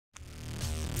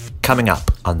Coming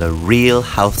up on the Real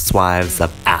Housewives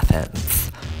of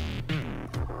Athens.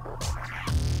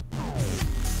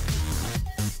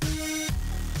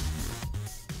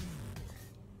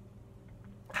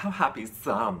 How happy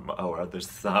some, or other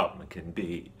some, can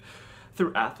be.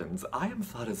 Through Athens I am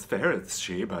thought as fair as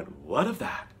she, but what of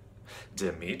that?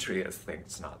 Demetrius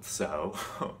thinks not so.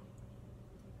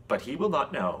 But he will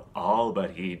not know all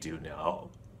but he do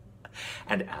know.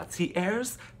 And as he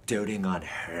errs, doting on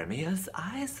Hermia's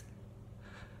eyes,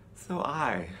 so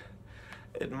I,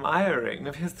 admiring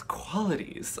of his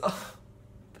qualities,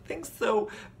 things so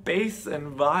base and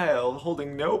vile,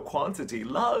 holding no quantity,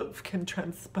 love can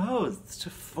transpose to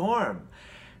form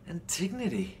and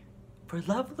dignity. For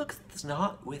love looks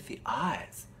not with the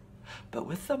eyes, but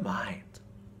with the mind,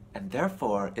 and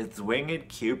therefore its winged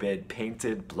Cupid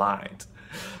painted blind.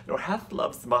 Nor hath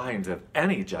love's mind of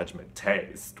any judgment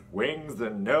taste, wings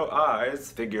and no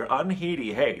eyes figure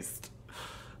unheedy haste.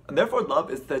 And therefore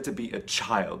love is said to be a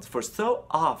child, for so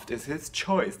oft is his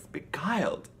choice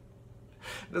beguiled.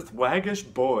 As waggish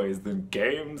boys in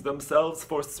games themselves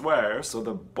forswear, so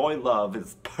the boy love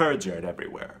is perjured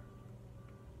everywhere.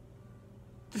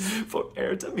 For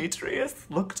ere Demetrius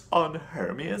looked on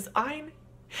Hermia's eyne,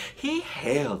 he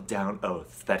hailed down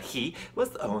oaths that he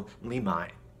was only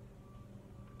mine.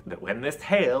 That when this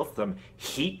hail some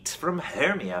heat from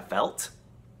Hermia felt,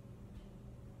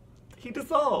 he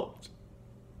dissolved,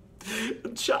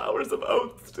 and showers of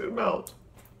oaths did melt.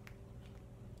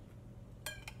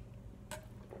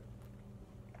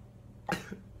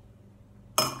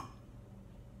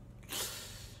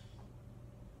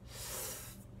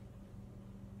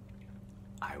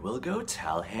 I will go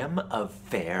tell him of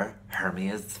fair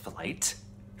Hermia's flight.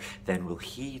 Then will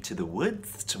he to the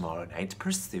woods tomorrow night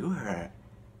pursue her.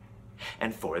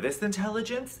 And for this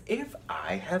intelligence, if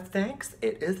I have thanks,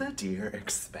 it is a dear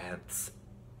expense.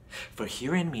 For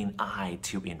herein mean I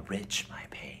to enrich my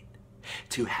pain,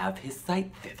 to have his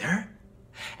sight thither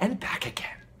and back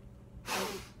again.